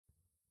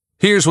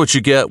Here's what you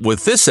get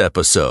with this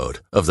episode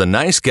of The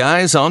Nice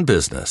Guys on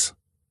Business.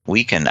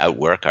 We can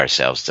outwork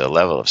ourselves to a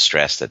level of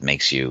stress that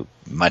makes you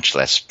much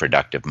less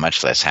productive,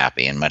 much less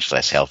happy, and much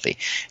less healthy.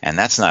 And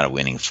that's not a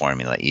winning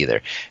formula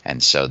either.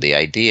 And so the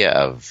idea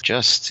of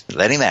just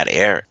letting that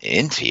air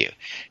into you,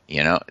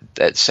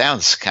 that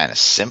sounds kind of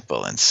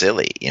simple and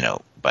silly,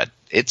 but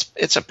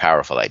it's a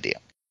powerful idea.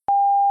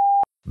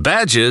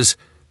 Badges?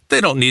 They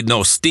don't need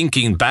no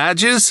stinking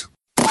badges.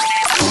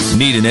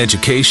 Need an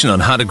education on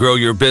how to grow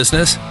your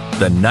business?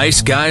 The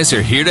Nice Guys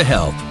are here to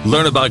help.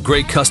 Learn about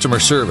great customer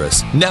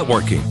service,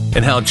 networking,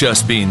 and how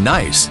just being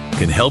nice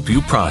can help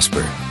you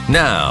prosper.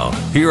 Now,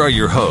 here are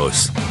your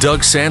hosts,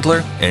 Doug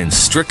Sandler and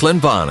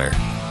Strickland Bonner.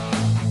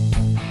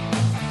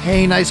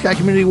 Hey, Nice Guy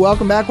community,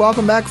 welcome back,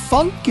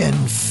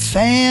 Funkin'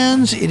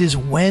 fans. It is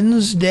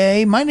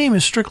Wednesday. My name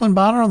is Strickland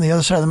Bonner. On the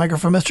other side of the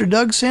microphone, Mr.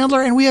 Doug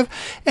Sandler, and we have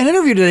an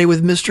interview today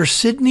with Mr.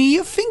 Syd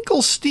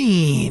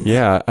Finkelstein.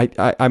 Yeah,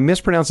 I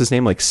mispronounced his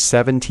name like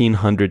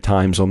 1,700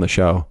 times on the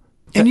show.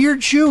 And you're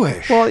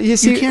Jewish. Well, you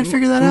see, you can't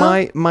figure that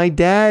out? My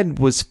dad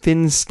was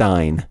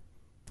Finstein.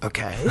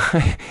 Okay.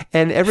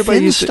 And everybody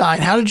Finstein.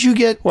 How did you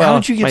get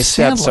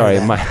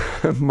Sandler?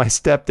 My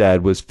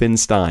stepdad was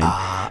Finstein.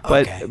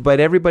 Okay. But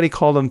everybody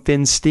called him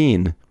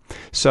Finstein.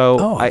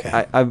 So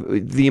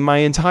my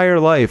entire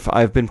life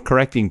I've been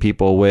correcting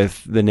people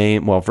with the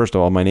name. Well, first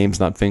of all, my name's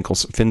not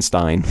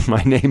Finstein.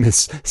 My name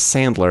is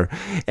Sandler.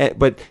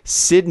 But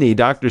Sydney,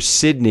 Dr.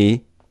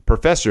 Sydney,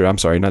 professor, I'm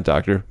sorry, not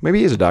doctor. Maybe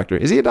he is a doctor.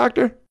 Is he a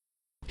doctor?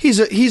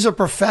 He's a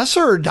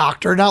professor or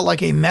doctor, not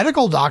like a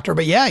medical doctor,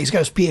 but yeah, he's got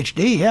his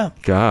PhD, yeah.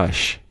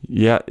 Gosh.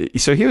 Yeah.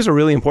 So he was a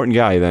really important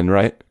guy then,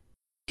 right?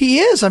 He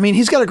is. I mean,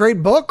 he's got a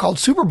great book called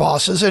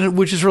Superbosses, and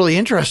which is really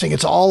interesting.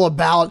 It's all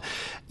about,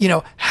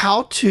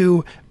 how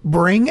to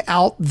bring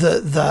out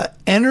the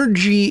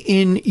energy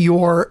in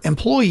your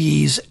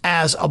employees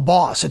as a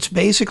boss. It's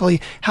basically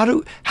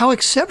how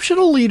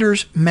exceptional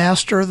leaders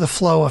master the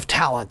flow of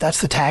talent. That's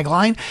the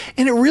tagline.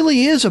 And it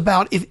really is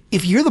about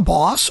if you're the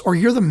boss or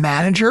you're the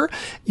manager,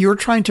 you're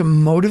trying to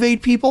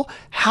motivate people,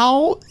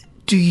 how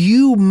do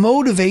you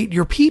motivate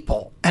your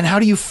people and how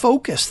do you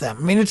focus them?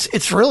 I mean,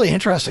 it's really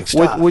interesting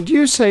stuff. Would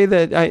you say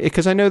that,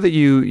 because I know that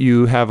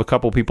you have a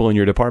couple people in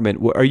your department,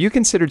 are you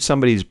considered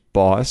somebody's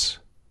boss?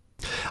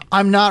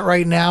 I'm not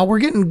right now. We're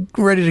getting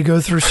ready to go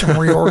through some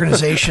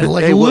reorganization,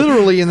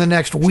 literally in the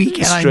next week,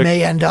 and I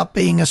may end up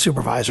being a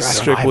supervisor.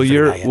 I don't know.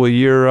 Will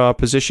your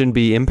position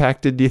be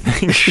impacted, do you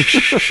think?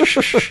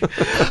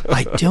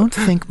 I don't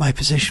think my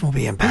position will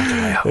be impacted,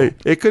 I hope.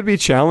 It could be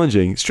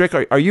challenging. Strick,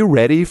 are you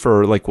ready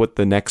for what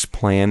the next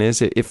plan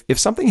is? If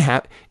something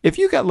if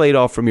you got laid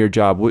off from your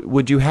job,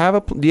 do you have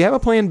a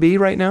plan B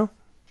right now?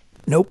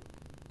 Nope.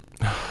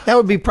 That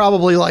would be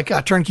probably like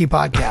a TurnKey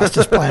Podcast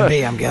is plan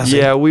B, I'm guessing.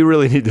 Yeah, we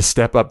really need to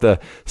step up the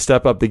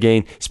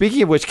game.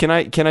 Speaking of which, can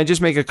I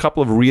just make a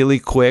couple of really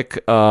quick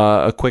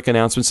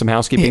announcements, some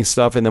housekeeping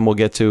stuff, and then we'll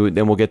get to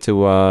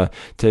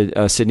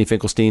Syd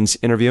Finkelstein's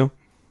interview.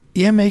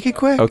 Yeah, make it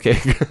quick.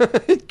 Okay.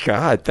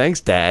 God, thanks,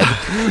 Dad.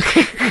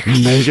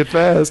 Make it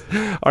fast.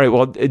 All right.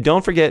 Well,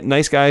 don't forget,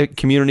 Nice Guy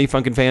community,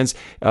 Funkin' fans.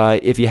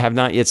 If you have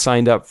not yet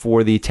signed up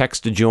for the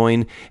text to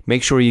join,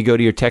 make sure you go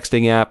to your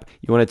texting app.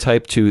 You want to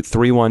type to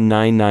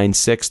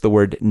 31996 the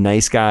word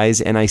Nice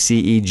Guys,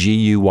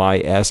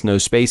 NICEGUYS, no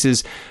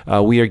spaces.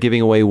 We are giving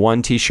away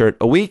one T-shirt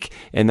a week,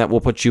 and that will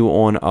put you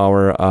on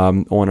our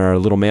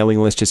little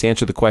mailing list. Just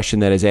answer the question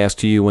that is asked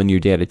to you when you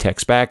data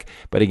text back.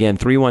 But again,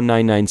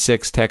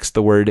 31996, text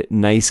the word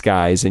Nice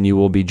Guys, and you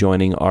will be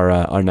joining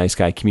our Nice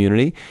Guy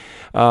community.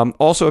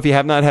 Also, if you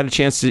have not had a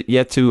chance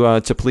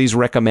to please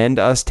recommend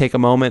us, take a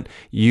moment.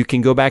 You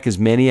can go back as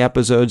many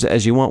episodes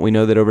as you want. We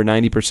know that over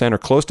 90% or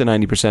close to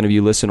 90% of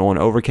you listen on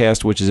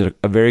Overcast, which is a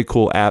very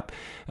cool app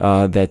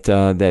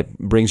that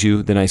brings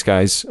you the Nice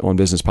Guys on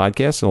Business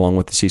podcast, along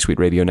with the C-Suite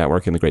Radio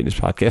Network and the Greatness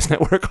Podcast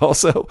Network.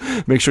 Also,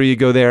 make sure you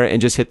go there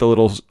and just hit the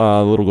little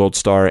gold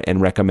star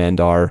and recommend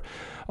our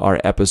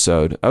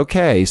episode.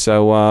 Okay,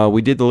 so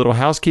we did the little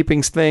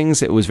housekeeping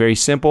things. It was very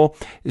simple.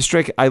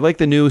 Strick, I like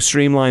the new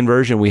streamlined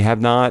version. We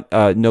have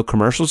no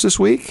commercials this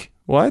week.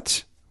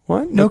 What?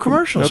 No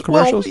commercials. No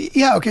commercials? Well,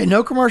 yeah, okay.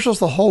 No commercials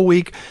the whole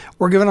week.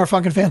 We're giving our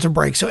Funkin' fans a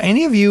break. So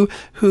any of you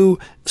who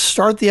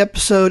start the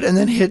episode and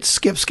then hit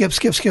skip, you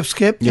missed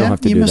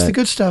the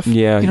good stuff.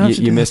 Yeah,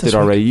 you missed it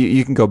already.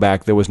 You can go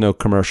back. There was no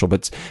commercial.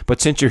 But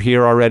since you're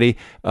here already,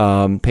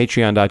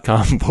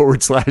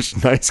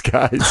 patreon.com/nice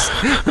guys.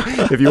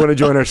 If you want to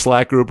join our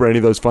Slack group or any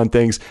of those fun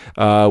things,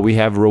 we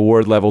have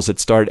reward levels that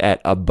start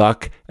at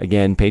 $1.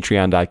 Again,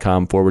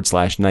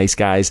 patreon.com/nice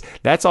guys.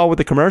 That's all with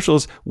the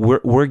commercials.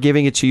 We're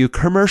giving it to you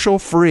commercial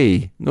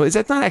free. No, is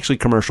that not actually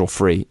commercial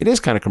free? It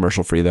is kind of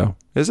commercial free though,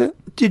 is it?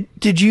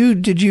 Did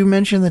you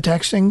mention the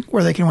texting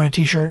where they can win a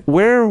T-shirt?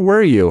 Where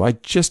were you? I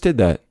just did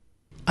that.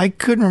 I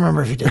couldn't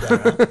remember if you did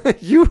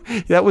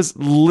that. That was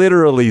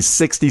literally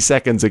 60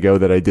 seconds ago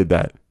that I did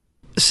that.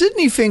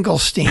 Syd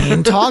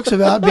Finkelstein talks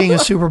about being a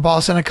super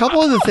boss and a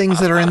couple of the things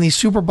that are in the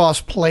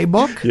Superboss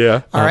playbook.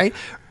 Yeah. All right.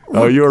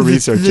 Oh, you were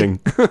researching.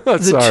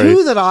 The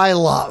two that I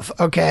love.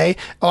 Okay.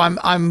 Oh,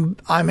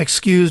 I'm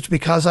excused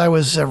because I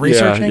was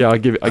researching. Yeah.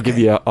 I'll give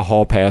you a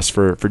hall pass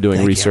for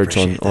doing research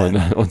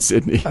on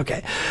Sydney.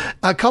 Okay.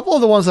 A couple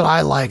of the ones that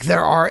I like.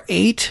 There are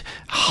 8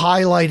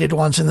 highlighted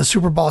ones in the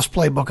Superboss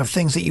playbook of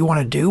things that you want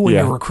to do when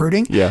you're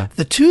recruiting. Yeah.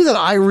 The two that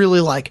I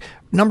really like.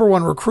 Number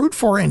 1, recruit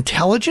for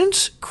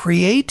intelligence,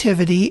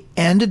 creativity,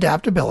 and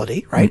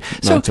adaptability, right?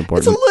 So it's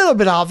a little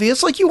bit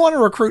obvious. Like you want to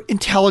recruit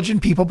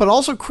intelligent people, but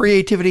also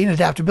creativity and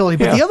adaptability.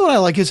 But the other one I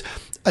like is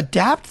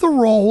adapt the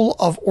role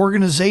of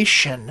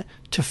organization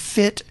to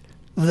fit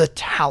the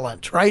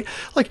talent, right?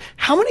 Like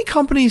how many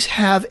companies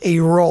have a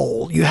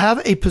role? You have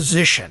a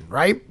position,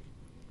 right?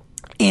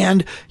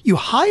 And you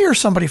hire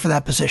somebody for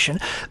that position,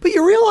 but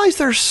you realize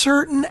there's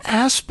certain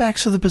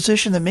aspects of the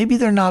position that maybe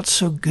they're not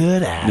so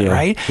good at,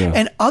 right? Yeah.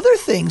 And other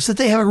things that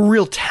they have a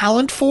real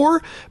talent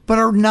for, but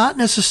are not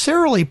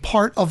necessarily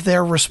part of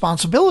their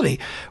responsibility.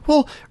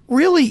 Well,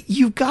 really,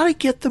 you've got to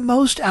get the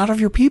most out of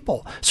your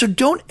people. So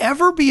don't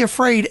ever be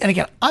afraid. And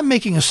again, I'm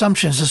making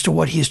assumptions as to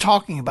what he's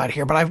talking about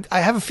here, but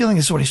I have a feeling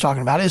this is what he's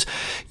talking about is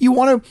you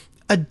want to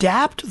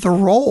adapt the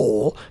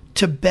role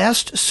to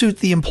best suit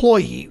the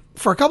employee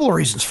for a couple of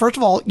reasons. First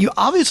of all, you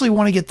obviously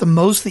want to get the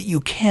most that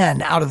you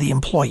can out of the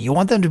employee. You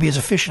want them to be as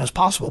efficient as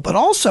possible. But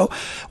also,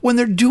 when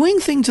they're doing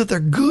things that they're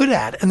good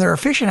at and they're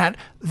efficient at,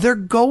 they're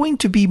going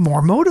to be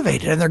more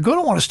motivated and they're going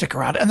to want to stick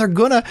around and they're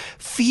going to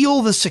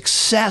feel the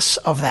success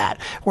of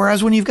that.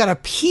 Whereas when you've got a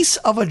piece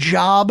of a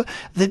job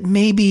that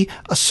maybe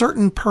a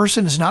certain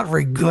person is not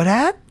very good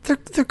at,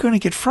 they're going to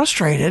get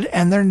frustrated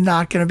and they're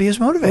not going to be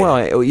as motivated.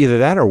 Well, either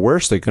that or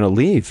worse, they're going to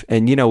leave.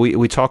 And you know,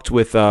 we talked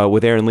with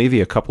Aaron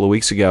Levy a couple of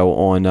weeks ago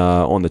on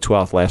the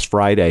 12th, last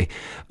Friday,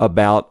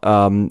 about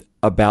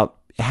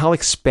how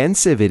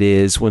expensive it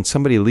is when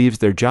somebody leaves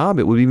their job.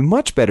 It would be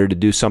much better to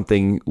do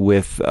something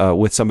with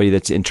somebody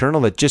that's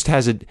internal that just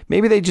has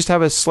maybe they just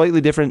have a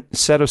slightly different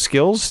set of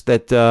skills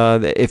that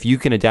if you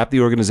can adapt the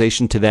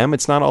organization to them,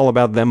 it's not all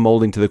about them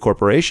molding to the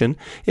corporation.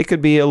 It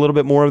could be a little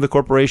bit more of the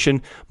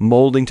corporation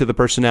molding to the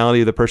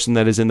personality of the person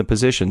that is in the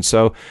position.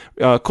 So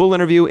cool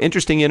interview,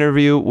 interesting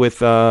interview with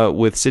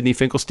Syd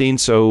Finkelstein.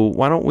 So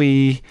why don't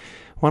we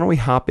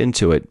hop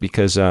into it,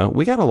 because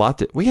we got a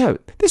lot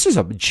this is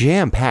a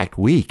jam-packed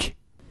week.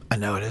 I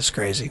know, it is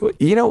crazy.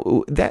 You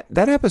know, that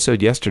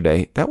episode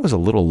yesterday, that was a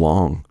little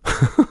long.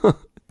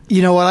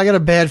 You know what? I got a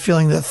bad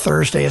feeling that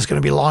Thursday is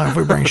going to be long if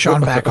we bring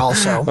Sean back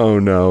also. Oh,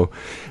 no.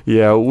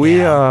 Yeah,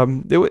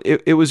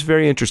 it was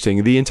very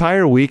interesting. The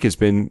entire week it's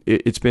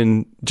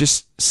been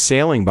just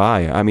sailing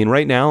by. I mean,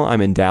 right now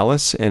I'm in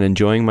Dallas and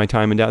enjoying my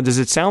time in Dallas. Does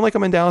it sound like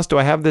I'm in Dallas? Do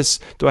I have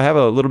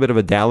a little bit of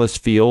a Dallas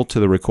feel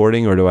to the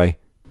recording, or do I?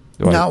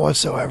 Not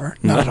whatsoever.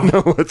 Not at all.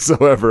 Not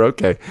whatsoever.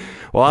 Okay.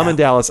 Well, I'm in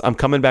Dallas. I'm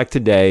coming back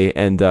today,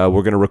 and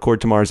we're going to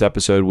record tomorrow's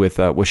episode with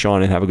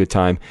Sean and have a good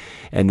time.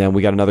 And then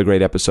we got another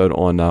great episode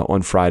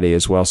on Friday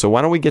as well. So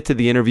why don't we get to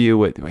the interview?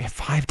 We have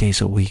 5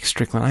 days a week,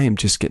 Strickland. I am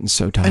just getting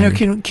so tired. I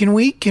know.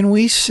 Can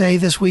we say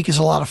this week is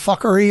a lot of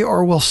fuckery,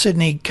 or will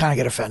Sydney kind of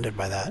get offended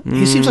by that?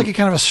 He seems like a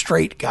kind of a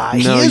straight guy.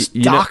 No, he is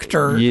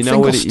Dr. You know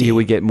what he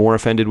would get more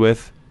offended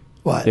with?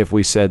 What? If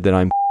we said that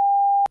I'm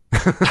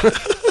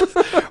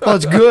Well,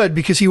 it's good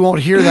because he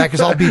won't hear that because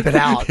I'll beep it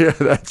out. Yeah,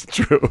 that's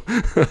true.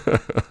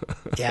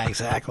 Yeah,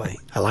 exactly.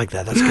 I like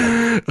that. That's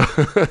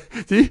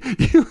good. Do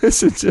you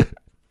listen to...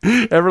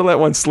 Ever let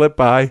one slip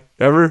by?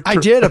 Ever? I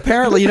did,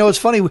 apparently. You know, it's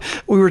funny.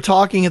 We were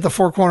talking at the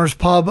Four Corners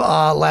Pub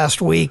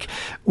last week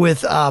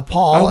with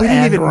Paul and Ryan. We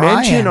didn't even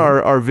mention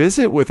our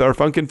visit with our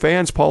Funkin'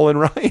 fans, Paul and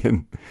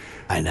Ryan.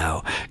 I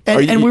know.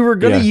 And we were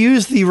going to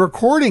use the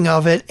recording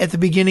of it at the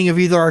beginning of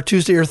either our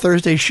Tuesday or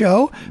Thursday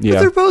show, but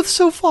they're both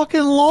so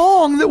fucking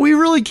long that we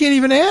really can't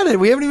even add it.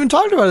 We haven't even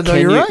talked about it, though.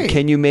 You're right.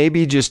 Can you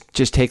maybe just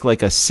take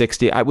like a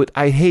 60?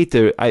 I'd hate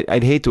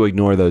to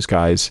ignore those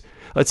guys.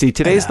 Let's see.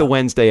 Today's the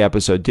Wednesday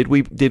episode. Did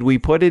we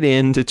put it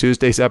into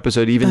Tuesday's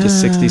episode even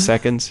just 60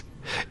 seconds?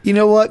 You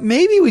know what?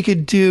 Maybe we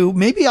could do.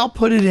 Maybe I'll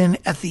put it in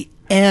at the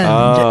end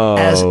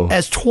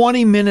as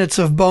 20 minutes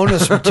of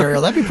bonus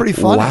material. That'd be pretty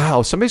fun.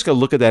 Wow. Somebody's going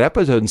to look at that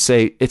episode and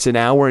say it's an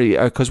hour,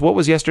 because what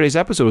was yesterday's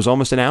episode? It was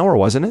almost an hour,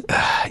 wasn't it?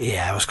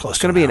 Yeah, it was close.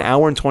 It's going to be an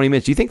hour and 20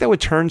 minutes. Do you think that would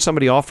turn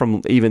somebody off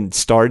from even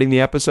starting the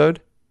episode?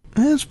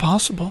 It's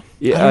possible.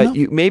 Yeah,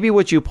 maybe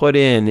what you put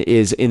in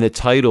is in the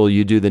title,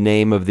 you do the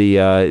name of the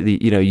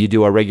you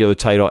do a regular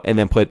title and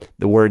then put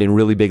the word in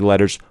really big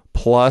letters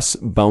plus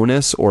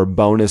bonus or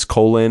bonus :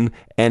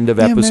 end of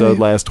episode,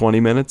 maybe. Last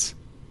 20 minutes.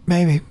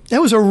 Maybe.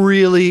 That was a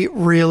really,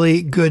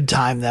 really good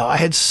time, though. I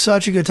had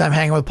such a good time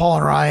hanging with Paul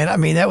and Ryan. I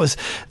mean, that was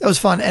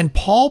fun. And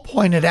Paul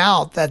pointed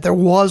out that there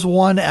was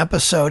one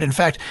episode. In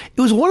fact, it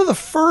was one of the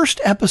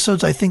first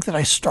episodes, I think, that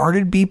I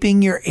started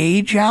beeping your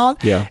age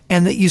out. Yeah.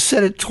 And that you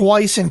said it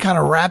twice in kind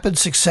of rapid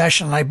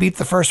succession. And I beeped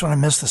the first one and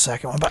missed the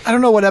second one. But I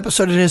don't know what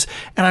episode it is.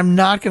 And I'm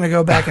not going to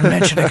go back and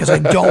mention it because I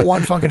don't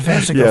want Funkin'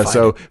 fans to go find it.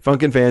 So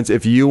Funkin' fans,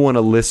 if you want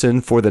to listen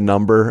for the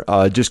number,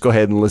 just go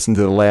ahead and listen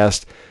to the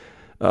last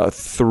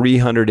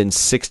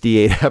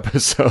 368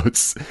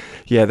 episodes.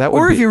 Yeah, that would.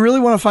 Or if you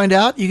really want to find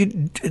out, you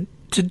could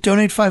to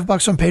donate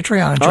 $5 on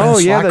Patreon and join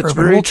the Slack group, that's and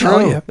very we'll true.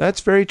 tell you.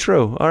 That's very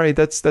true. All right,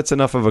 that's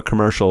enough of a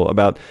commercial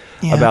about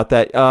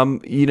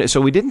that.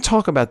 So we didn't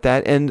talk about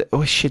that, and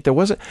there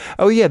wasn't.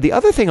 Oh yeah, the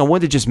other thing I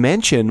wanted to just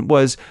mention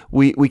was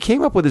we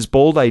came up with this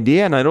bold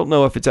idea, and I don't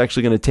know if it's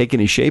actually going to take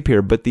any shape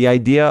here, but the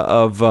idea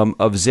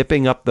of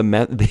zipping up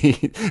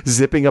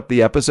zipping up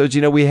the episodes.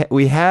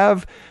 We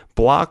have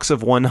blocks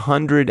of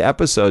 100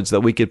 episodes that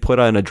we could put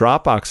on a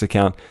Dropbox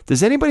account.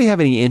 Does anybody have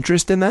any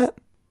interest in that?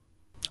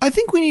 I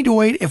think we need to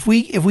wait. If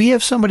we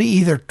have somebody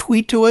either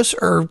tweet to us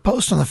or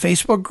post on the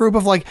Facebook group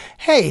of like,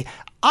 hey,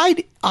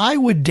 I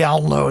would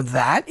download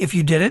that if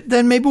you did it,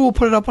 then maybe we'll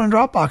put it up on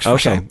Dropbox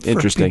for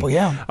interesting. people,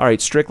 yeah. All right,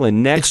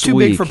 Strickland, next week. It's too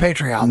week, big for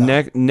Patreon,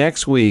 though.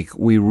 Next week,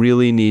 we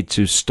really need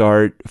to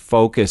start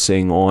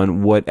focusing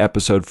on what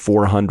episode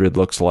 400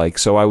 looks like.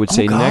 So I would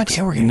say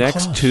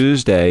next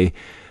Tuesday,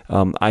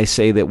 I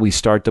say that we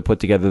start to put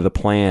together the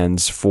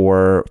plans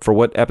for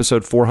what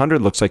episode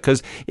 400 looks like.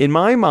 Because in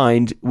my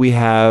mind, we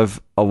have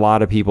a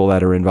lot of people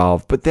that are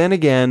involved. But then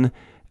again,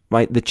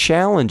 the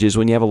challenge is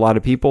when you have a lot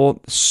of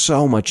people,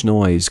 so much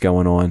noise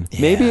going on. Yeah.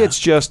 Maybe it's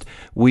just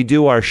we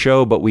do our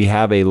show, but we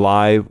have a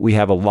live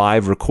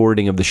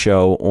recording of the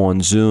show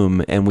on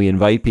Zoom, and we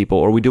invite people,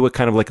 or we do it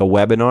kind of like a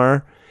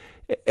webinar,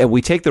 and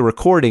we take the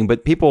recording,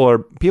 but people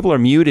are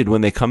muted when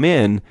they come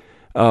in,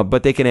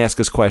 but they can ask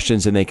us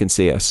questions and they can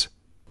see us.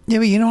 Yeah,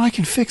 but I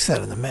can fix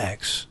that in the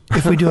mix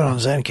if we do it on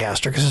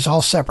Zencastr, because it's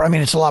all separate. I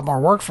mean, it's a lot more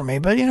work for me,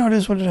 but it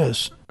is what it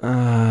is.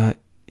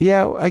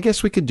 Yeah, I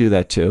guess we could do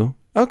that too.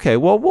 Okay,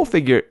 well, we'll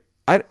figure.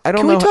 I don't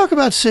know. Can we talk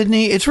about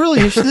Sydney? It's really,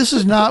 this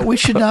is not, we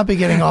should not be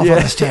getting off on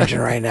this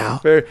tangent right now.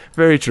 Very,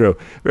 very true.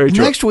 Very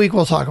true. Next week,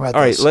 we'll talk about this.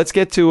 All right, let's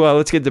get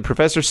to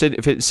Professor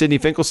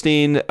Syd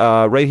Finkelstein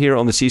right here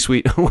on the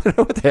C-Suite. What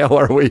the hell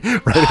are we?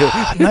 Right here.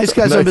 Nice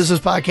Guys on Business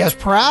Podcast.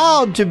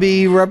 Proud to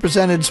be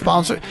represented,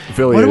 sponsored.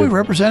 Affiliated. What are we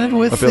represented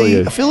with?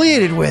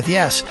 Affiliated with,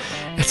 yes.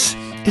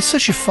 It's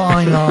such a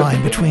fine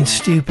line between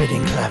stupid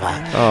and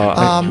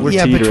clever.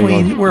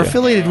 We're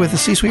affiliated with the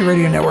C-Suite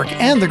Radio Network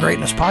and the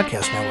Greatness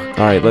Podcast Network.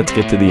 All right, let's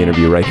get to the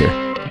interview right here.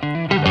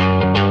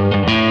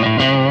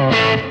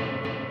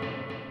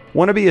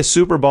 Want to be a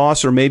super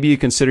boss, or maybe you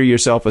consider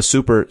yourself a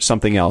super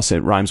something else. It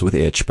rhymes with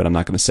itch, but I'm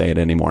not going to say it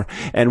anymore.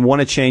 And want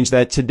to change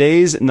that.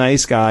 Today's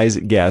Nice Guys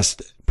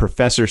guest,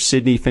 Professor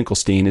Syd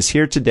Finkelstein, is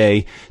here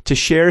today to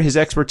share his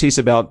expertise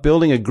about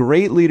building a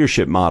great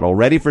leadership model,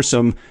 ready for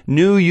some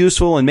new,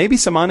 useful, and maybe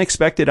some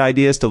unexpected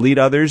ideas to lead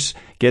others.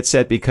 Get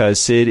set, because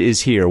Syd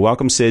is here.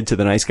 Welcome, Syd, to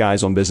the Nice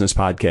Guys on Business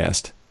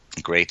podcast.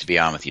 Great to be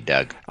on with you,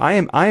 Doug. I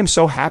am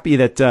so happy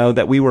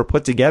that we were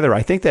put together.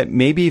 I think that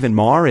maybe even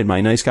Mar in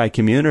my Nice Guy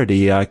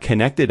community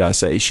connected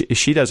us.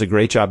 She does a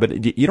great job,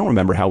 but you don't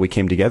remember how we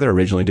came together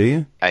originally, do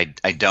you? I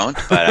don't,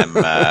 but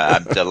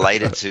I'm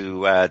delighted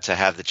to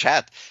have the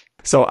chat.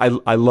 So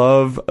I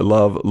love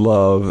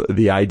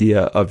the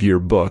idea of your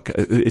book.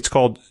 It's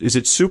called, is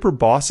it Super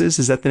Bosses?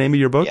 Is that the name of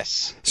your book?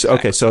 Yes. So,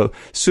 okay, so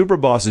Super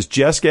Boss is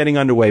just getting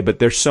underway, but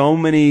there's so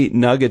many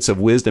nuggets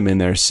of wisdom in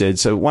there, Syd.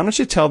 So why don't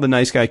you tell the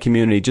Nice Guy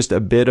community just a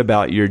bit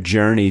about your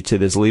journey to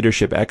this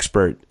leadership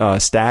expert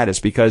status?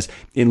 Because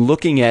in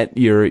looking at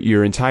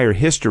your entire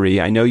history,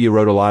 I know you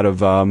wrote a lot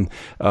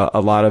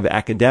of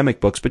academic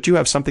books, but you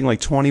have something like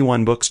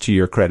 21 books to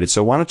your credit.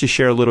 So why don't you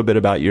share a little bit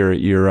about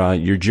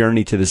your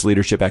journey to this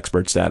leadership expert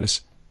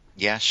status?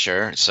 Yeah,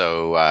 sure.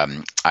 So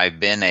I've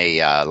been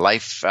a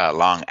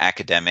lifelong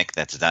academic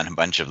that's done a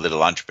bunch of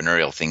little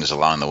entrepreneurial things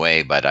along the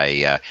way, but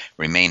I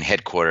remain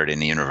headquartered in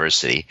the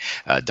university,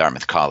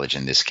 Dartmouth College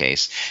in this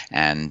case.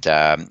 And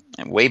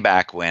way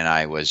back when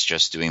I was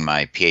just doing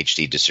my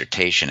PhD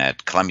dissertation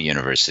at Columbia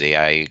University,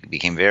 I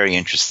became very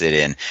interested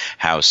in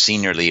how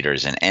senior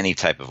leaders in any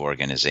type of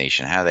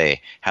organization, how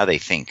they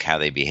think, how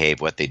they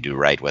behave, what they do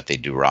right, what they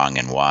do wrong,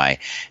 and why.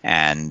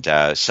 And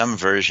some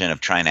version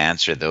of trying to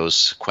answer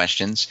those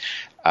questions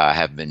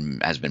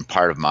has been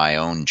part of my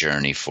own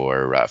journey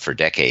for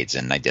decades,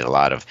 and I did a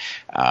lot of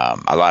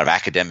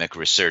academic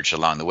research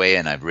along the way,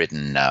 and I've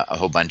written a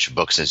whole bunch of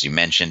books, as you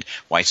mentioned.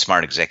 Why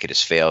Smart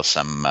Executives Fail.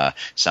 Some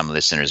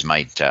listeners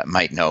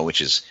might know,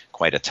 which is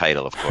quite a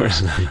title, of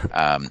course.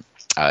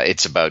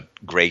 It's about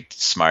great,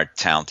 smart,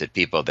 talented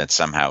people that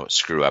somehow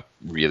screw up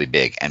really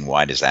big, and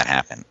why does that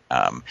happen?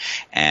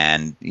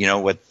 And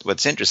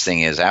what's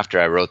interesting is, after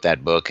I wrote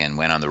that book and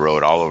went on the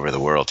road all over the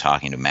world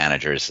talking to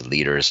managers,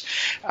 leaders,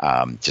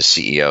 to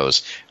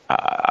CEOs,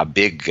 a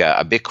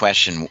big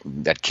question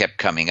that kept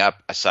coming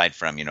up, aside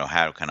from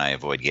how can I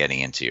avoid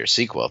getting into your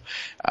sequel,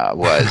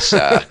 was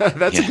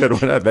that's a good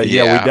one. I bet.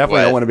 Yeah, we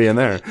definitely don't want to be in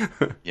there.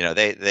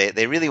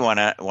 They really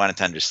wanted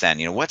to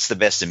understand what's the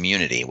best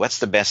immunity, what's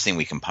the best thing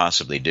we can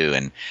possibly do,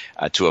 and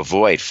to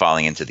avoid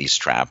falling into these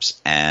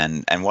traps.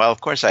 And while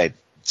of course I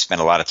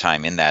spent a lot of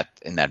time in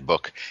that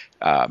book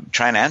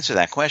trying to answer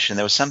that question,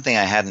 there was something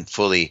I hadn't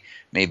fully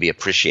maybe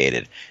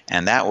appreciated,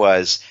 and that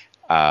was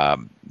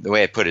the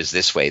way I put it is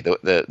this way.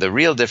 The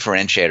real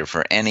differentiator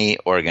for any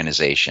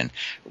organization,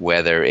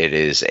 whether it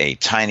is a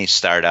tiny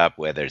startup,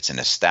 whether it's an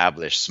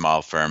established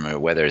small firm, or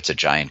whether it's a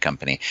giant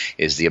company,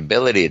 is the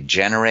ability to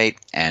generate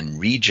and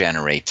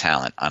regenerate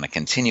talent on a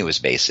continuous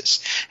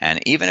basis.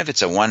 And even if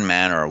it's a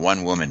one-man or a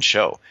one-woman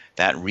show,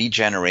 that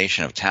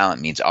regeneration of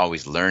talent means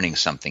always learning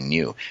something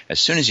new. As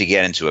soon as you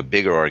get into a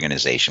bigger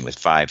organization with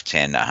 5,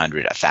 10,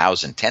 100,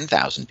 1,000,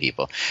 10,000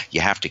 people,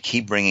 you have to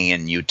keep bringing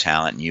in new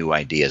talent, new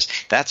ideas.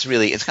 That's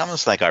really, it's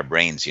almost like our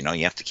brains, you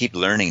have to keep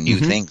learning new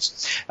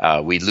things.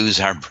 We lose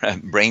our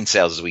brain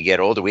cells as we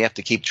get older. We have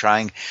to keep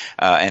trying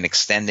and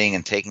extending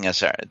and taking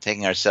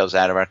ourselves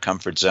out of our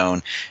comfort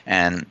zone,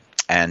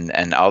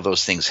 and all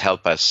those things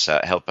help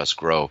us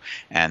grow,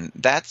 and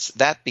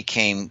that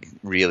became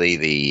really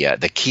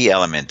the key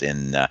element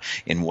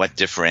in what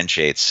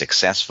differentiates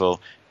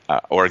successful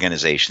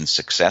organizations,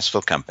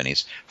 successful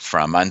companies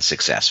from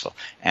unsuccessful.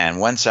 And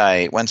once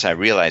I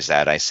realized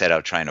that, I set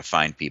out trying to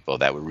find people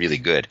that were really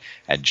good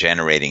at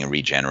generating and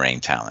regenerating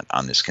talent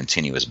on this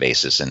continuous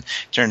basis. And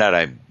it turned out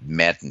I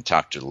met and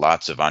talked to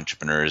lots of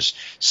entrepreneurs,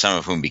 some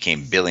of whom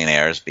became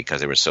billionaires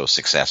because they were so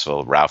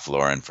successful. Ralph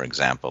Lauren, for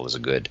example, is a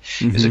good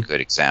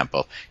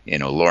example.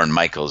 Lorne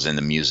Michaels in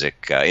the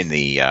music,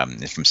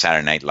 from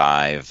Saturday Night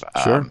Live.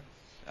 Sure.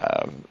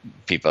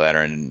 People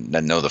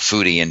that know the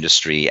foodie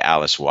industry,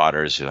 Alice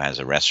Waters, who has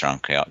a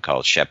restaurant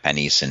called Chef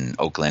Panis in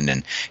Oakland,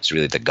 and is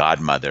really the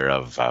godmother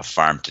of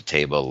farm to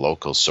table,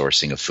 local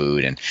sourcing of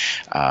food. And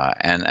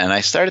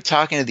I started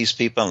talking to these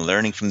people and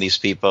learning from these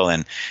people.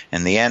 And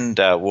in the end,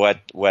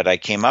 what I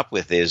came up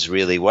with is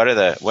really what are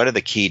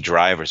the key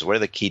drivers, what are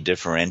the key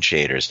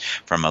differentiators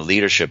from a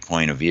leadership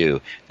point of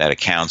view that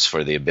accounts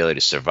for the ability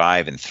to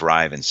survive and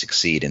thrive and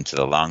succeed into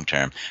the long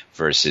term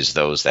versus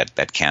those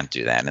that can't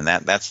do that. And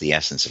that's the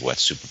essence of what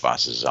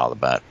Superboss is all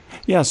about.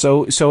 Yeah,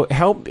 so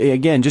help,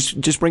 again,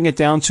 just bring it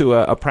down to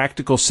a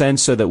practical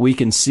sense so that we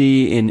can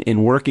see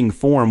in working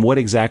form what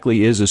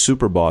exactly is a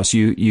Superboss.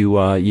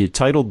 You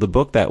titled the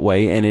book that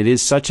way, and it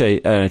is such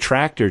an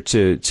attractor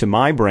to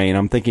my brain.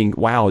 I'm thinking,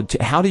 wow,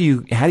 how do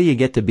you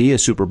get to be a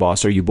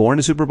Superboss? Are you born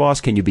a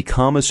Superboss? Can you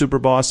become a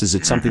Superboss? Is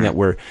it something that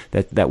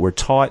we're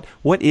taught?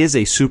 What is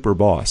a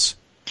Superboss?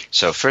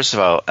 So first of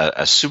all,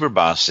 a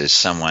Superboss is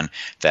someone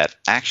that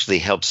actually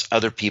helps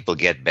other people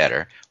get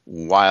better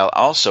while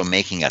also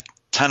making a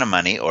ton of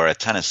money or a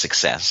ton of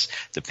success,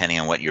 depending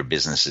on what your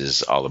business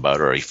is all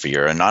about, or if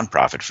you're a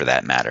nonprofit for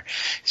that matter.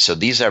 So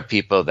these are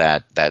people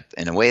that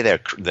in a way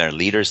they're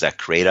leaders that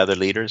create other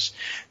leaders.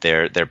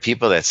 They're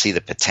people that see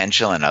the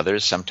potential in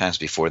others sometimes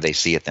before they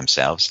see it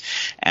themselves.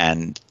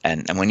 And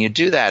when you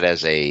do that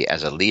as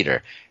a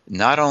leader,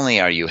 not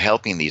only are you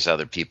helping these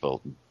other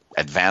people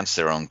advance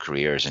their own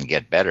careers and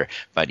get better,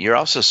 but you're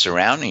also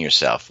surrounding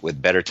yourself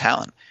with better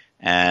talent.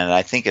 And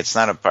I think it's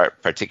not a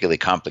particularly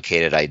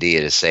complicated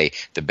idea to say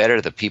the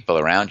better the people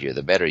around you,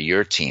 the better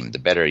your team, the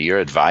better your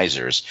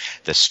advisors,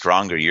 the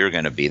stronger you're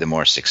going to be, the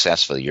more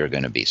successful you're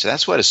going to be. So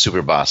that's what a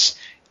Superboss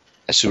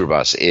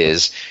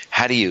is.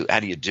 How do you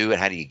do it?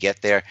 How do you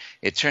get there?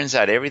 It turns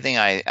out everything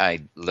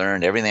I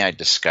learned, everything I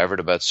discovered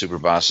about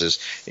Superbosses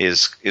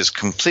is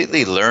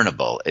completely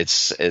learnable.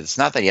 It's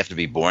not that you have to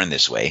be born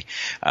this way.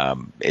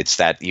 It's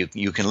that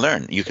you can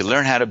learn. You can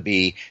learn how to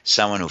be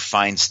someone who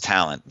finds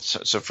talent.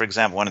 So for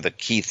example, one of the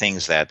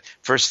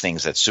first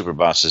things that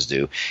Superbosses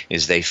do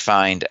is they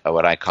find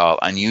what I call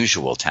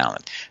unusual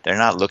talent. They're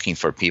not looking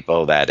for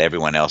people that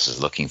everyone else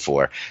is looking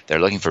for. They're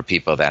looking for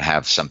people that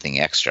have something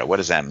extra. What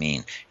does that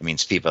mean? It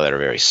means people that are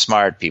very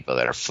smart, people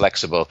that are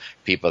flexible,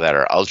 people that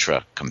are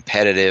ultra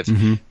competitive,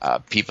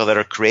 people that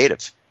are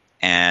creative.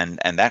 And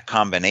that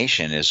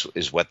combination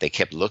is what they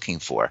kept looking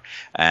for.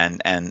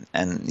 And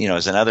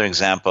as another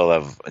example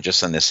of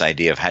just on this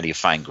idea of how do you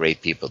find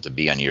great people to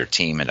be on your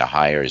team and to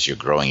hire as you're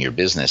growing your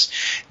business,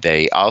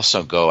 they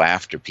also go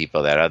after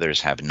people that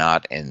others have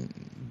not,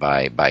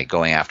 by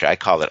going after, I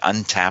call it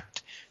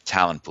untapped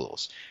talent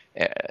pools.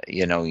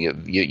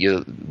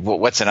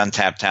 What's an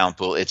untapped talent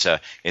pool? It's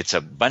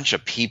a bunch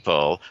of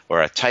people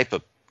or a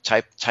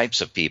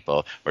types of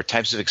people or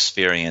types of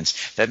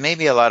experience that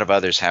maybe a lot of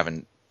others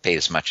haven't paid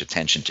as much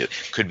attention to.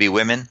 Could be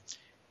women,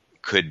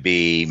 could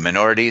be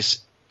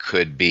minorities,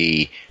 could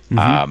be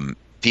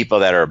people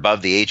that are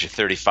above the age of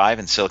 35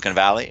 in Silicon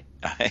Valley.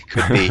 It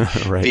could be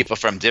right. People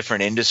from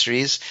different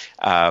industries.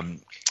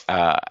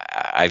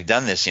 I've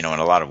done this, in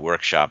a lot of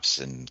workshops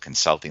and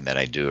consulting that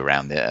I do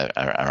around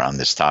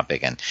this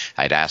topic. And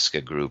I'd ask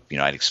a group,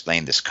 I'd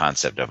explain this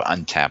concept of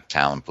untapped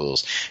talent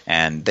pools,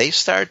 and they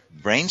start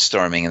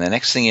brainstorming. And the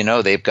next thing you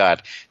know, they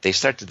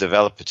start to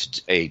develop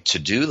a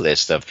to-do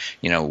list of,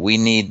 we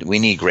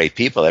need great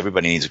people.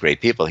 Everybody needs great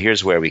people.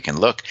 Here's where we can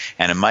look,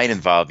 and it might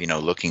involve,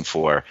 looking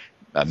for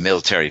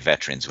military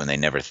veterans when they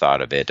never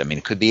thought of it. I mean,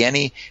 it could be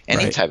any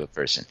right. type of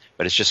person,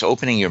 but it's just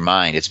opening your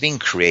mind. It's being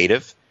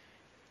creative.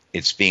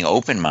 it's being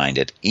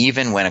open-minded,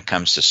 even when it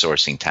comes to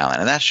sourcing talent.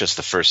 And that's just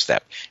the first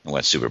step in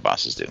what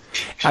superbosses do.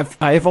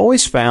 I've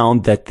always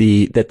found that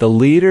the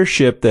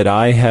leadership that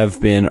I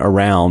have been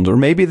around, or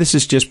maybe this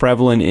is just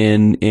prevalent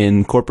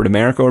in corporate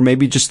America, or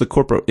maybe just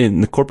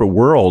in the corporate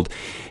world,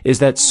 is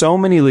that so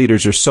many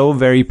leaders are so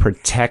very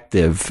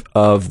protective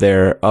of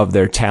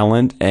their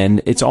talent,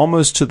 and it's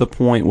almost to the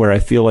point where I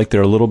feel like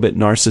they're a little bit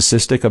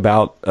narcissistic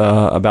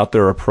about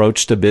their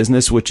approach to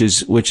business, which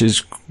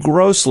is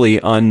grossly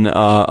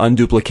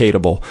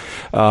unduplicatable,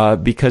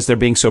 because they're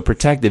being so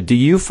protective. Do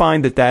you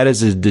find that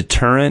is a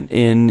deterrent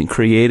in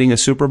creating a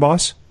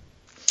superboss?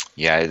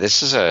 Yeah,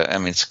 it's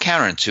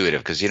counterintuitive,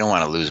 because you don't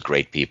want to lose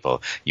great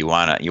people. You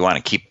want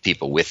to keep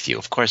people with you.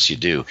 Of course you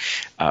do.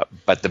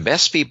 But the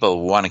best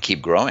people want to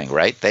keep growing,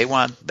 right? They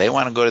want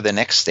to go to the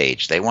next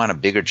stage. They want a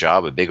bigger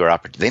job, a bigger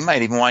opportunity. They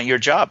might even want your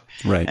job,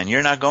 right? And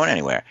you're not going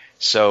anywhere.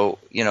 So,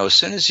 as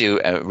soon as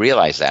you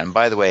realize that, and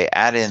by the way,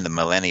 add in the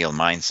millennial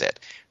mindset,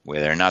 where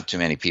there are not too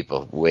many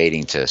people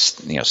waiting to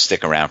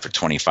stick around for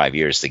 25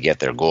 years to get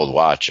their gold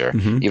watch, or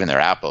even their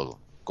Apple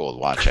gold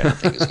watch. I don't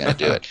think is going to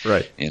do it.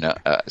 Right.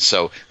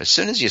 So as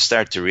soon as you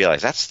start to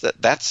realize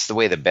that's the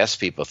way the best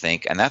people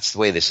think, and that's the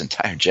way this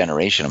entire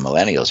generation of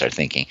millennials are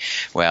thinking.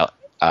 Well,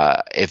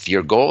 if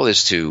your goal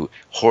is to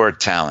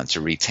hoard talent,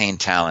 to retain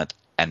talent,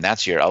 and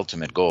that's your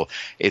ultimate goal,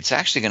 it's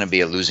actually going to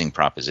be a losing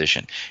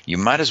proposition. You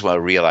might as well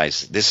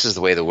realize this is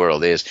the way the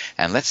world is,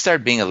 and let's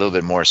start being a little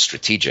bit more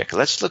strategic.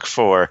 Let's look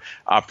for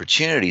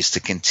opportunities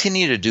to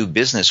continue to do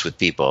business with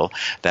people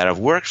that have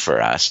worked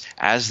for us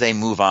as they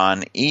move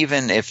on,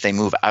 even if they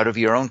move out of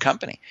your own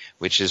company,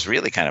 which is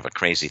really kind of a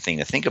crazy thing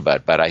to think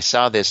about. But I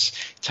saw this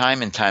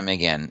time and time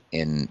again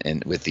in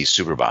with these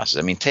superbosses.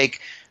 I mean,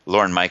 take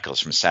Lorne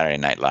Michaels from Saturday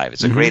Night Live.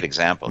 It's a great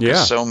example,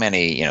 because so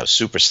many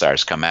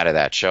superstars come out of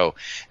that show,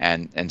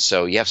 and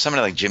so you have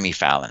somebody like Jimmy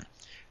Fallon.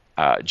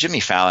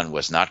 Jimmy Fallon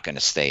was not going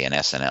to stay in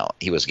SNL.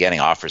 He was getting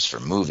offers for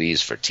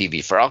movies, for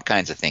TV, for all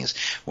kinds of things.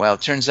 Well,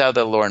 it turns out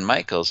that Lorne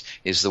Michaels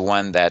is the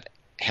one that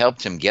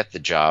helped him get the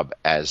job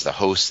as the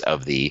host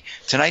of The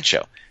Tonight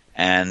Show,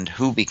 and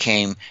who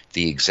became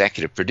the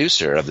executive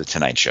producer of The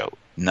Tonight Show?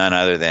 None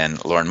other than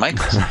Lorne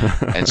Michaels.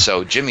 And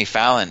so Jimmy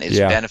Fallon is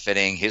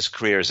benefiting. His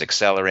career is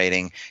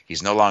accelerating.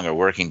 He's no longer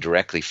working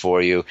directly for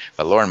you.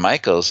 But Lorne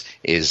Michaels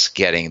is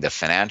getting the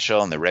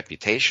financial and the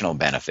reputational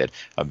benefit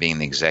of being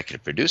the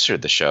executive producer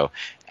of the show.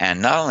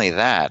 And not only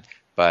that,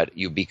 but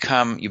you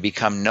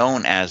become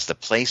known as the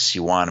place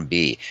you want to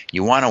be.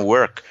 You want to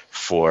work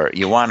for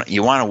you want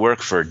to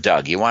work for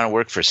Doug. You want to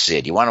work for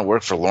Syd. You want to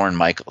work for Lorne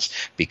Michaels,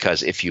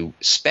 because if you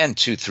spend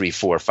 2, 3,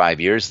 4, 5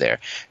 years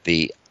there,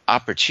 the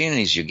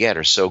opportunities you get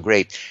are so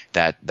great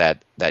that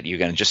you're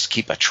going to just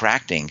keep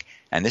attracting.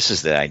 And this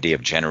is the idea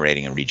of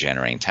generating and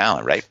regenerating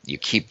talent, right? You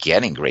keep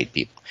getting great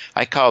people.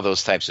 I call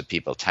those types of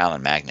people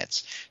talent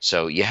magnets.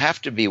 So you have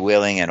to be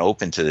willing and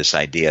open to this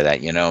idea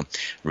that,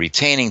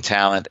 retaining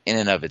talent in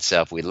and of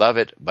itself, we love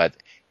it, but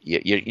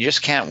you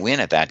just can't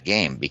win at that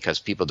game, because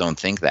people don't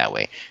think that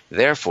way.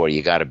 Therefore,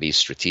 you got to be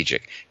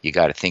strategic. You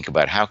got to think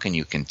about how can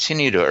you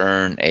continue to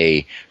earn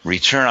a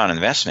return on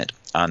investment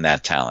on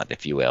that talent,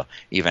 if you will,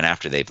 even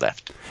after they've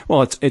left.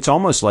 Well, it's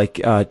almost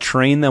like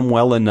train them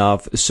well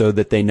enough so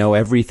that they know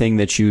everything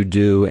that you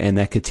do and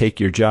that could take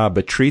your job,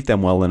 but treat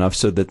them well enough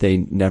so that they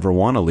never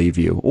want to leave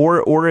you.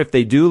 Or if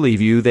they do leave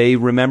you, they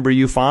remember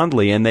you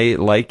fondly, and they,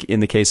 like in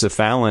the case of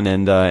Fallon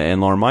and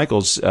Lorne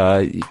Michaels,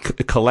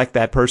 collect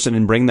that person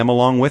and bring them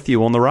along with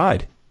you on the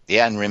ride.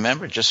 Yeah, and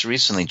remember, just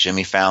recently,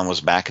 Jimmy Fallon was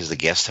back as the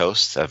guest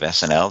host of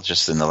SNL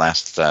just in the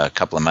last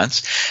couple of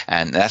months,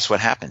 and that's what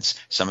happens.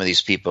 Some of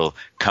these people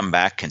come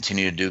back,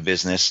 continue to do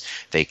business,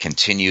 they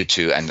continue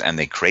to, and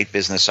they create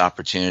business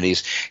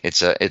opportunities.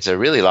 It's a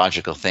really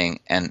logical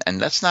thing, and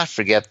let's not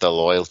forget the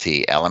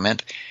loyalty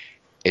element.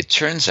 It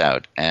turns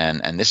out,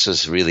 and this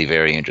was really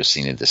very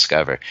interesting to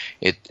discover,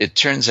 it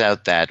turns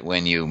out that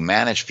when you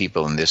manage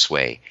people in this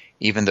way,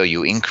 even though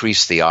you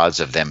increase the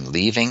odds of them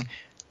leaving,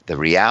 the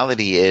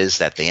reality is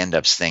that they end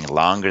up staying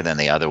longer than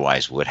they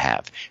otherwise would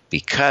have,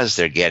 because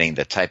they're getting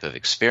the type of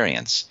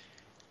experience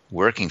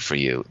working for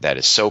you that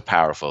is so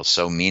powerful,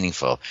 so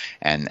meaningful,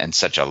 and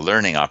such a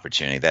learning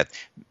opportunity that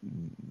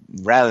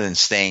rather than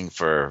staying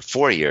for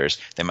 4 years,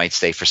 they might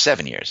stay for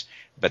 7 years.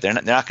 But they're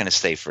not going to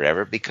stay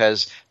forever,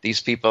 because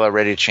these people are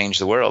ready to change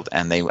the world,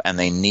 and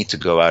they need to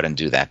go out and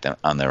do that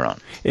on their own.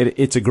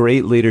 It's a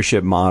great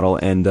leadership model,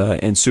 and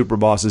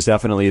Superbosses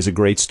definitely is a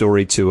great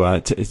story to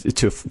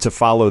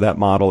follow that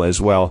model as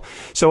well.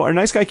 So our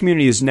Nice Guy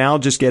community is now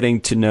just getting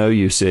to know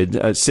you,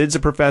 Syd. Syd's a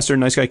professor in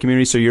Nice Guy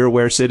community, so you're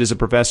aware. Syd is a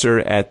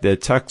professor at the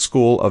Tuck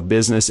School of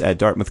Business at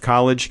Dartmouth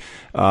College.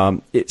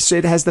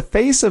 Syd, has the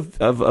face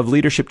of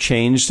leadership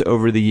changed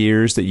over the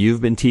years that you've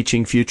been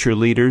teaching future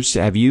leaders?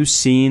 Have you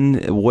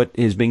seen what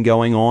has been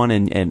going on,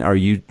 and are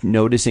you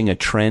noticing a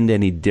trend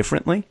any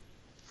differently?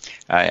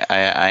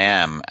 I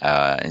am,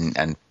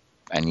 and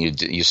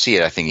you see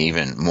it, I think,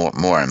 even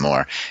more and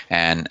more,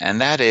 and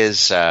that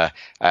is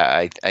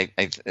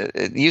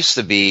It used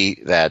to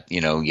be that,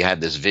 you had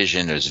this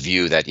vision, this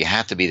view that you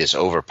had to be this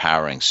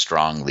overpowering,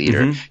 strong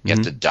leader. You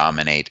have to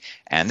dominate.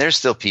 And there's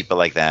still people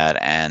like that.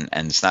 And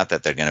it's not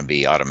that they're going to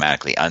be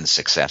automatically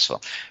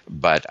unsuccessful.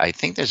 But I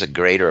think there's a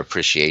greater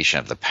appreciation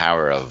of the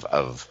power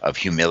of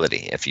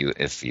humility, if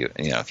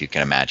you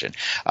can imagine,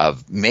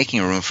 of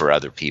making room for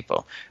other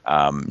people,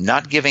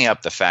 not giving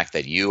up the fact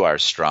that you are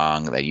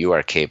strong, that you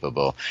are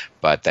capable,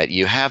 but that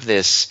you have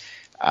this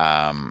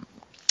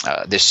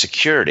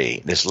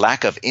security, this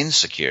lack of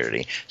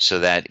insecurity, so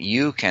that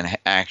you can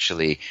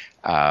actually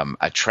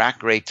attract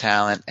great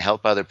talent,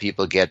 help other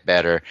people get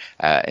better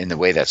in the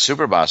way that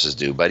superbosses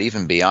do. But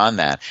even beyond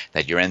that,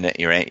 that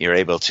you're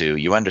able to,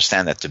 you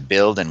understand that to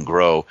build and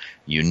grow,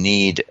 you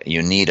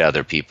need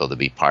other people to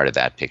be part of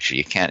that picture.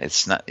 You can't.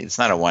 It's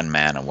not a one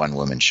man, a one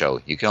woman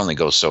show. You can only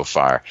go so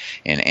far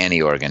in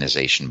any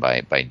organization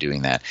by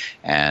doing that.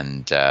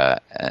 And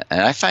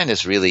I find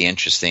this really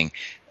interesting.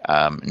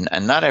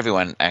 And not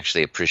everyone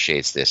actually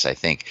appreciates this. I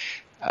think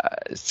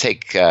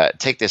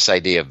take this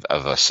idea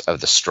of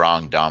the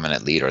strong,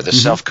 dominant leader, or the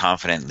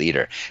self-confident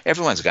leader.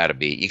 Everyone's got to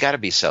be. You got to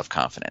be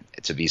self-confident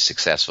to be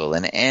successful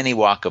in any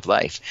walk of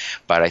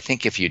life. But I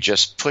think if you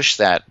just push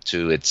that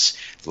to its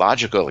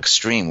logical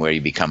extreme, where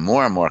you become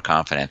more and more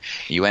confident,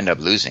 you end up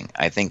losing.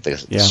 I think the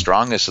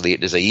strongest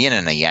leader, there's a yin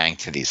and a yang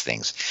to these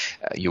things.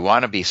 You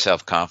want to be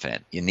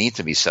self-confident. You need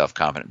to be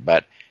self-confident,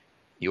 but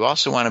you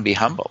also want to be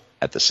humble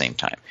at the same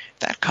time.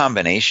 That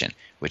combination,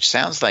 which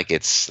sounds like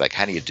it's like,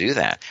 how do you do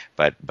that?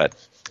 But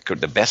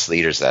the best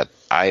leaders that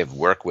I have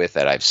worked with,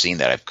 that I've seen,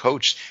 that I've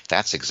coached,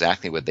 that's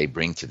exactly what they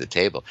bring to the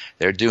table.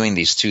 They're doing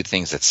these two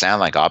things that sound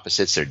like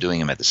opposites. They're doing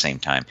them at the same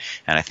time.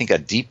 And I think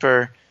a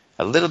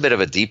little bit of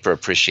a deeper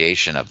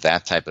appreciation of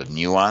that type of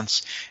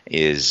nuance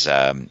is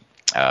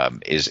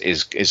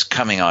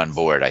coming on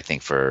board, I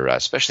think, for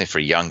especially for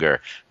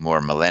younger,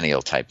 more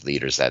millennial type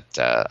leaders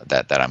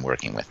that I'm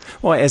working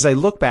with. Well, as I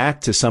look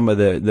back to some of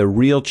the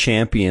real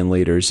champion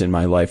leaders in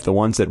my life, the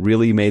ones that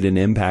really made an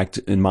impact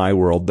in my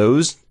world,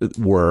 those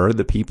were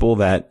the people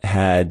that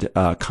had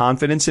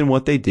confidence in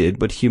what they did,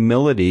 but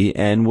humility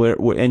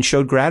and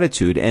showed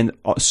gratitude. And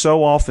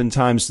so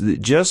oftentimes,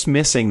 just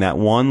missing that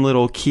one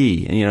little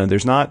key. And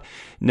there's not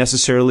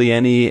necessarily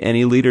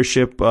any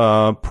leadership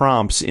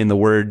prompts in the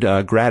word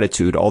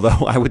gratitude,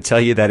 although I would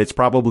tell you that it's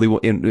probably,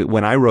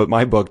 when I wrote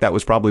my book, that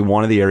was probably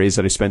one of the areas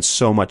that I spent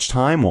so much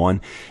time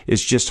on,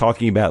 is just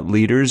talking about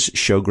leaders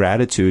show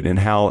gratitude and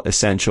how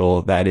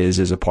essential that is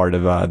as a part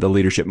of the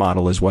leadership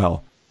model as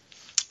well.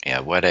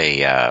 Yeah, what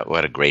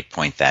a great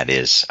point that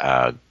is.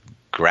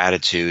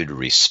 Gratitude,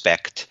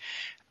 respect,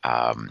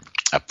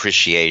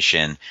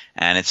 appreciation,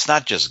 and it's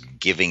not just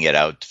giving it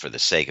out for the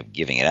sake of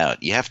giving it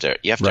out. You have to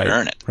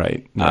earn it.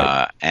 Right.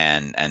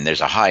 And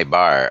there's a high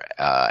bar,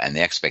 and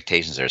the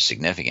expectations are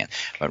significant.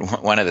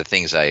 But one of the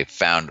things I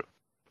found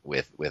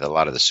with a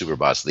lot of the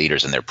Superboss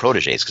leaders and their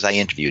proteges, because I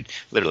interviewed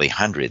literally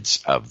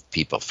hundreds of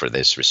people for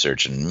this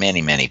research, and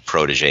many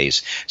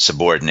proteges,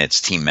 subordinates,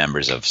 team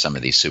members of some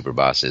of these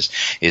Superbosses,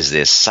 is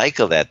this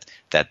cycle that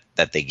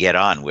they get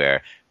on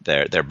where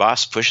their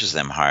boss pushes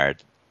them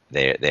hard.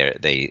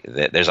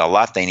 There's a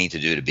lot they need to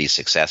do to be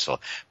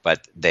successful,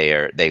 but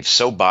they've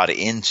so bought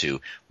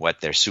into what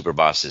their super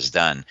boss has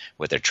done,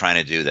 what they're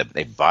trying to do, that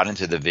they've bought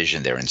into the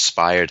vision, they're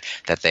inspired,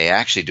 that they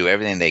actually do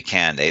everything they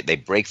can. They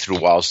break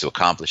through walls to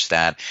accomplish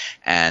that,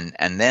 and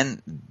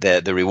then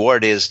the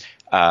reward is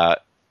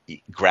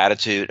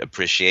gratitude,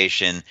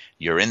 appreciation.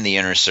 You're in the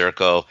inner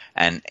circle,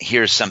 and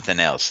here's something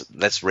else.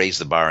 Let's raise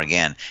the bar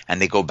again,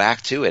 and they go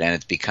back to it, and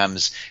it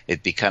becomes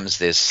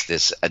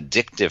this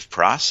addictive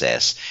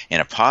process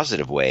in a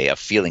positive way of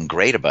feeling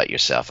great about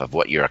yourself, of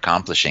what you're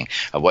accomplishing,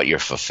 of what you're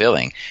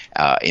fulfilling,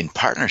 in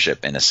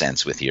partnership, in a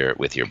sense, with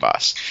your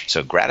boss.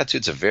 So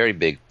gratitude's a very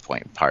big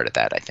part of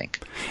that, I think.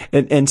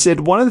 And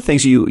Syd, one of the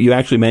things you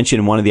actually mentioned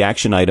in one of the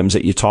action items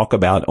that you talk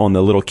about on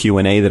the little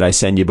Q&A that I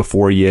send you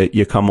before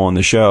you come on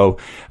the show,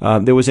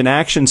 there was an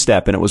action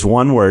step, and it was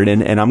one word,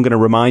 and I'm going to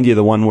remind you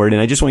the one word,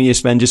 and I just want you to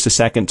spend just a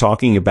second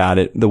talking about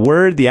it.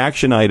 The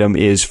action item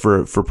is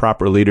for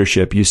proper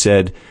leadership. You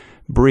said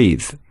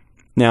breathe.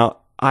 Now,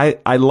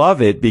 I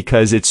love it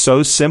because it's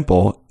so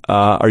simple.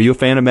 Are you a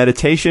fan of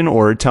meditation,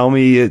 or tell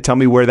me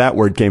where that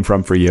word came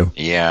from for you?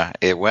 Yeah,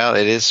 it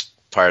is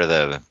part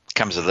of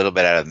comes a little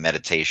bit out of the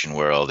meditation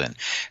world,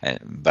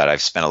 but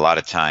I've spent a lot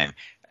of time,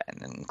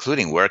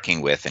 including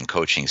working with and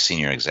coaching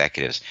senior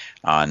executives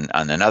on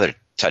another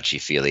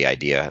touchy-feely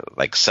idea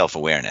like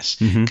self-awareness,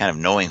 kind of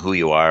knowing who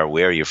you are,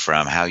 where you're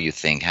from, how you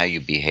think, how you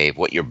behave,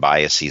 what your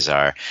biases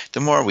are. The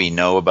more we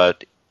know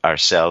about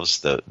ourselves,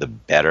 the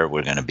better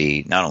we're going to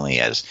be, not only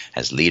as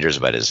leaders,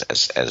 but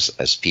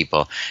as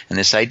people. And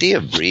this idea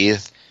of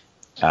breathe,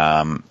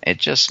 it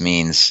just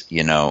means,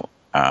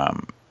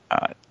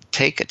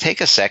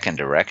 take a second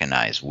to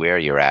recognize where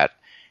you're at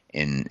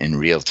in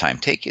real time.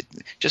 You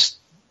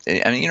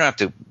don't have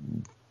to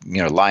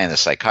lie on the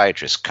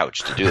psychiatrist's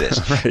couch to do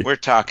this. Right. We're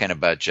talking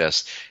about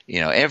just,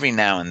 every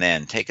now and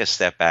then take a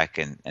step back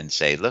and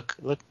say, look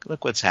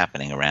what's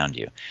happening around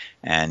you.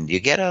 And you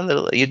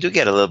do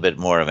get a little bit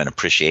more of an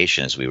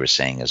appreciation, as we were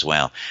saying as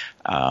well.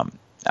 And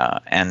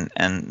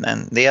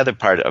the other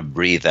part of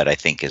breathe that I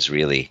think is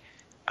really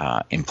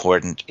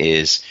important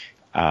is,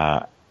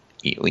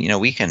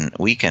 we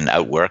can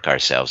outwork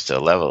ourselves to a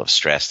level of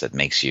stress that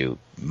makes you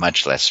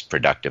much less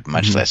productive,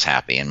 much less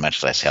happy, and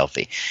much less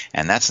healthy.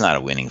 And that's not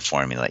a winning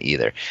formula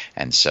either.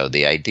 And so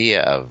the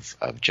idea of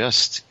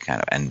just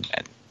kind of and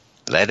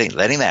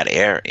letting that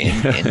air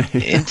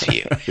into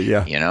you,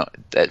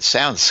 that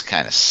sounds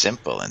kind of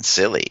simple and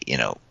silly,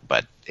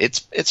 but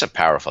it's a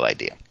powerful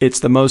idea. It's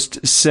the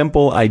most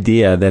simple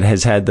idea that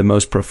has had the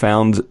most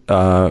profound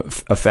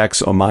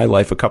effects on my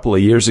life. A couple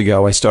of years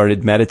ago, I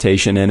started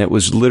meditation, and it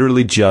was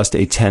literally just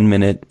a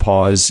 10-minute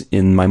pause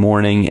in my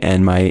morning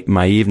and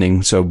my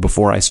evening. So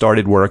before I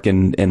started work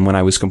and when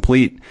I was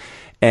complete.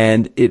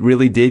 And it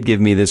really did give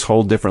me this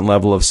whole different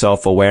level of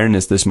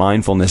self-awareness, this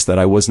mindfulness that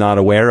I was not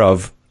aware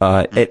of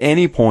at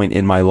any point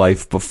in my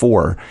life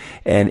before.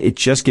 And it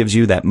just gives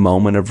you that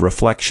moment of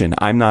reflection.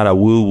 I'm not a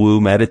woo-woo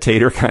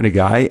meditator kind of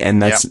guy,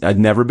 and I've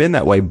never been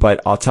that way.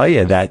 But I'll tell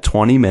you, that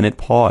 20-minute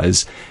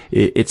pause,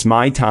 it's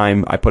my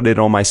time. I put it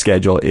on my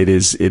schedule. It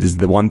is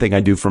the one thing I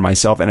do for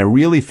myself. And I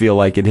really feel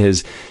like it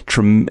has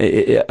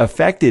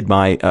affected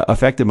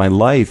my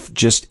life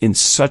just in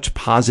such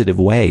positive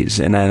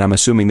ways. And I'm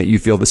assuming that you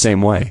feel the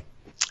same way.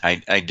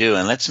 I do,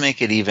 and let's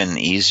make it even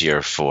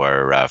easier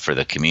for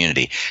the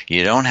community.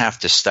 You don't have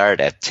to start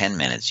at 10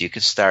 minutes. You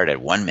could start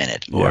at 1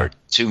 minute or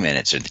 2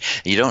 minutes.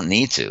 You don't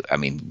need to. I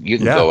mean, you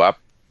can go up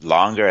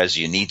longer as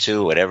you need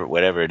to,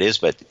 whatever it is.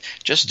 But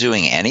just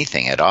doing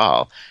anything at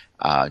all,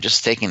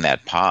 just taking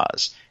that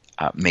pause,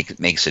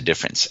 makes a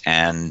difference.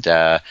 And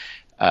a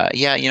lot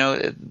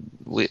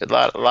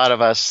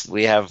of us,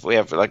 we have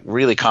like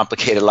really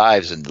complicated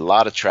lives and a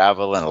lot of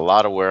travel and a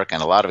lot of work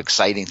and a lot of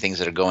exciting things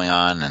that are going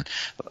on and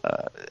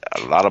a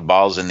lot of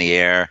balls in the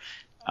air,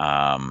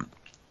 and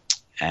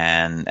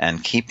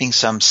keeping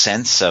some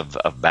sense of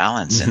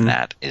balance in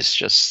that is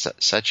just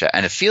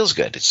and it feels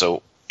good.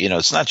 So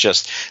it's not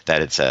just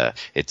that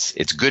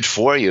it's good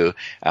for you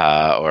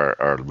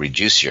or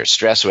reduce your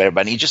stress or whatever,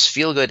 but you just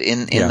feel good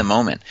in the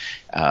moment,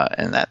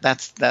 and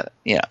that's.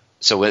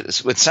 So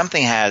with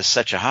something has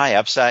such a high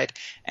upside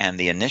and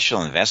the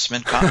initial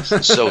investment cost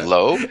is so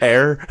low.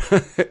 Air,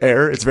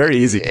 it's very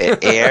easy.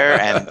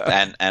 Air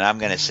and I'm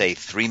going to say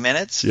 3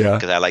 minutes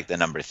because I like the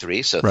number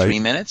 3. So 3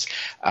 minutes.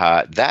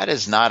 That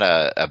is not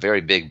a very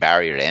big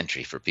barrier to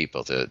entry for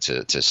people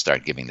to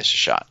start giving this a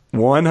shot.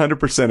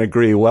 100%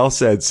 agree. Well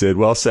said, Syd.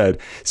 Well said.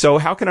 So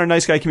how can our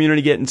Nice Guy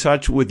community get in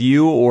touch with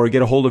you or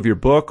get a hold of your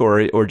book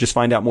or just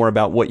find out more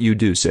about what you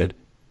do, Syd?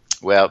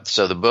 Well,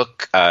 so the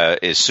book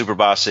is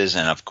Superbosses,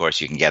 and of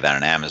course you can get that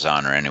on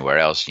Amazon or anywhere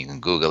else. You can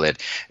Google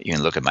it. You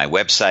can look at my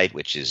website,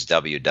 which is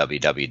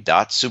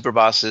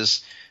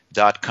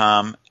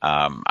www.superbosses.com.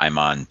 I'm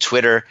on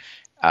Twitter.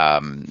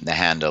 The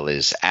handle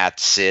is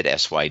 @Syd,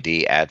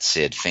 SYD,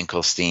 @Syd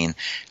Finkelstein.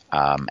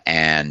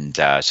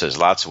 So there's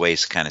lots of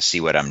ways to kind of see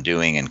what I'm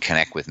doing and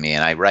connect with me.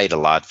 And I write a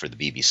lot for the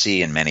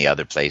BBC and many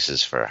other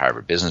places for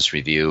Harvard Business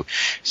Review.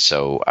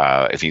 So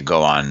if you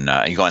go on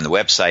the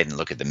website and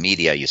look at the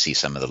media, you see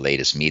some of the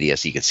latest media.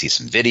 So you can see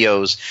some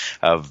videos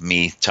of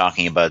me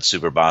talking about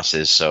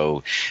Superbosses.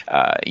 So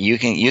you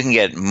can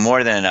get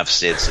more than enough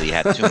Syd. So you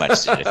have too much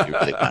Syd if you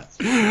really want.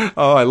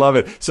 Oh, I love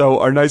it. So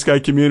our Nice Guy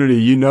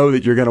community, you know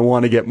that you're going to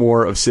want to get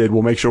more of Syd.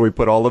 We'll make sure we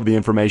put all of the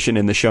information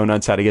in the show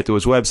notes, how to get to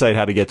his website,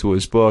 how to get to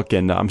his book.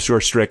 And I'm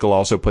sure Strick will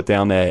also put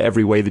down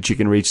every way that you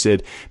can reach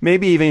Syd,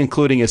 maybe even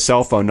including his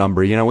cell phone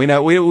number.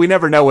 We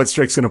never know what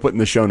Strick's going to put in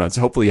the show notes.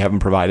 Hopefully you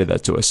haven't provided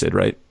that to us, Syd,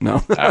 right?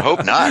 No? I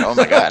hope not. Oh,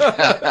 my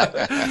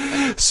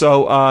God.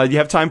 So you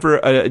have time for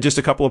just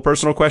a couple of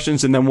personal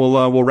questions, and then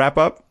we'll wrap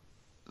up?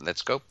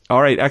 Let's go.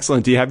 All right,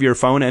 excellent. Do you have your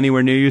phone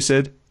anywhere near you,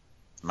 Syd?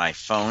 My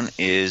phone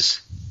is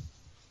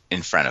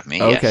in front of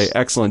me, Okay, yes.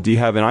 Excellent. Do you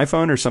have an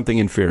iPhone or something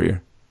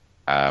inferior?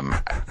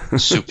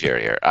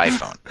 Superior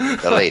iPhone,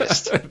 the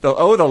latest.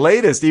 The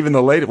latest, even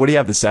the latest. What do you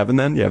have? The 7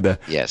 then? You have the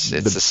Yes,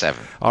 it's the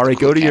 7. All right,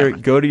 go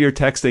to your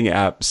texting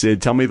app,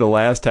 Syd. Tell me the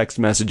last text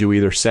message you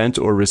either sent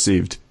or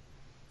received.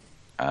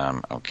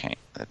 Okay,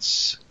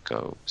 let's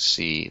go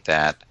see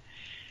that.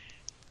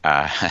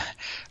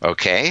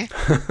 Okay.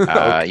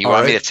 You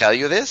want me to tell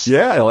you this?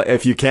 Yeah,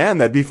 if you can,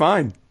 that'd be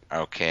fine.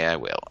 Okay, I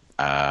will.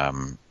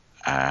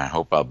 I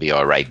hope I'll be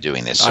all right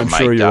doing this. So I'm my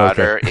sure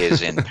daughter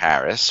is in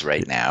Paris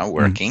right now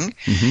working.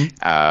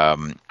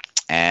 Mm-hmm.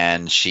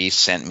 And she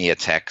sent me a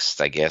text,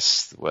 I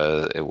guess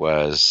it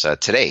was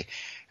today.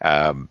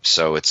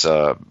 So it's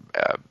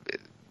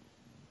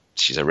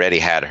she's already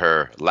had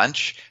her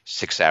lunch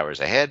 6 hours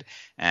ahead.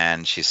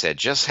 And she said,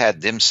 just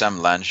had dim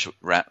sum lunch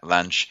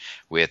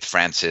with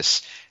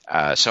Francis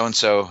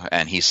so-and-so,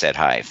 and he said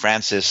hi.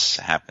 Francis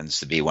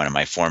happens to be one of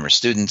my former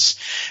students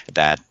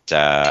that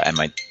and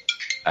my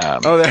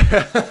oh my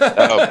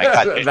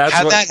God!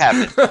 How'd that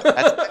happen?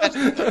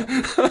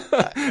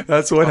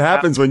 That's what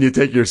happens when you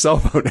take your cell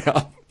phone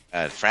out.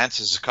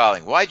 Francis is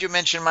calling. Why'd you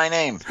mention my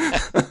name?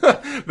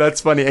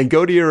 That's funny. And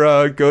go to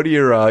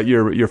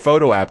your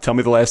photo app. Tell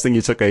me the last thing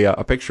you took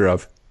a picture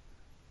of.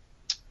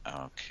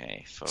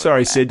 Okay.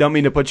 Sorry, Syd. Don't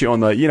mean to put you on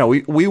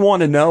the. We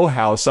want to know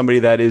how somebody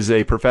that is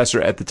a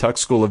professor at the Tuck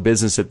School of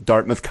Business at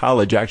Dartmouth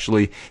College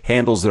actually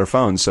handles their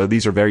phone. So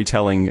these are very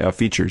telling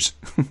features.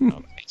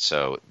 Okay.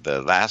 So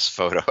the last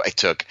photo I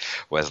took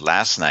was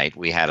last night.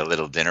 We had a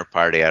little dinner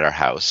party at our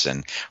house,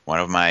 and one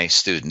of my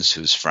students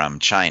who's from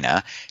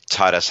China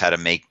taught us how to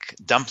make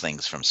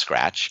dumplings from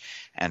scratch.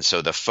 And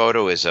so the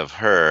photo is of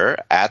her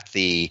at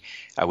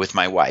with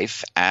my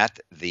wife at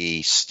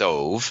the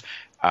stove,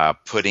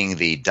 putting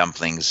the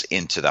dumplings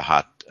into the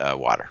hot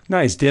water.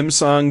 Nice. Dim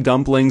sum,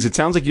 dumplings. It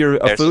sounds like you're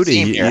a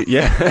foodie.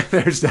 Yeah,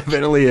 there's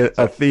definitely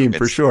a theme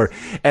for sure.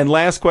 And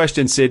last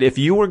question, Syd, if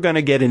you were going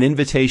to get an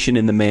invitation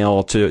in the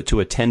mail to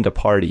attend a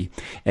party,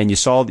 and you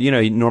saw,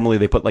 normally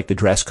they put like the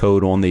dress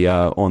code on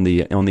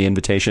the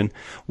invitation,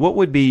 what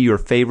would be your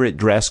favorite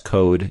dress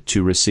code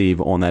to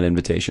receive on that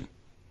invitation?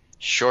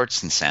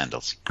 Shorts and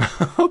sandals.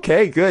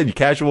 Okay, good.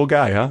 Casual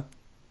guy, huh?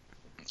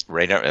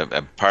 Right,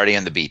 a party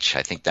on the beach.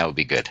 I think that would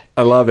be good.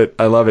 I love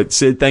it.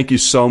 Syd, thank you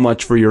so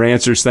much for your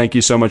answers. Thank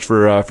you so much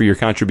for your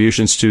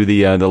contributions to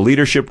the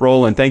leadership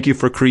role, and thank you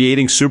for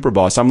creating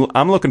Superboss.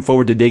 I'm looking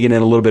forward to digging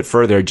in a little bit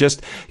further. I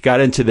just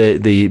got into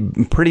the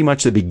pretty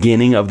much the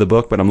beginning of the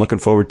book, but I'm looking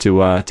forward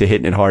to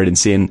hitting it hard and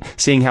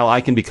seeing how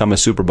I can become a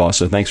Superboss.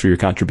 So thanks for your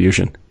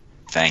contribution.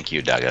 Thank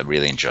you, Doug. I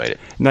really enjoyed it.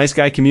 Nice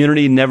Guy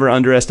community, never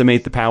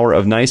underestimate the power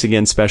of nice.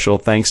 Again, special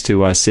thanks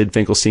to Syd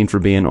Finkelstein for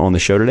being on the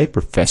show today,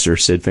 Professor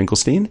Syd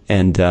Finkelstein.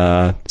 And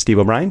Steve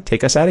O'Brien,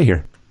 take us out of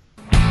here.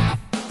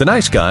 The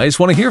nice guys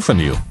want to hear from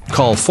you.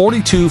 Call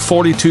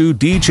 4242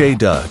 DJ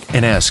Doug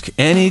and ask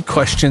any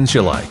questions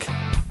you like.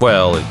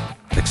 Well,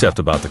 except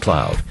about the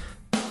cloud.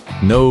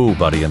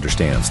 Nobody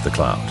understands the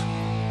cloud.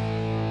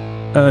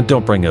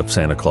 Don't bring up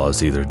Santa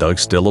Claus either.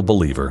 Doug's still a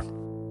believer.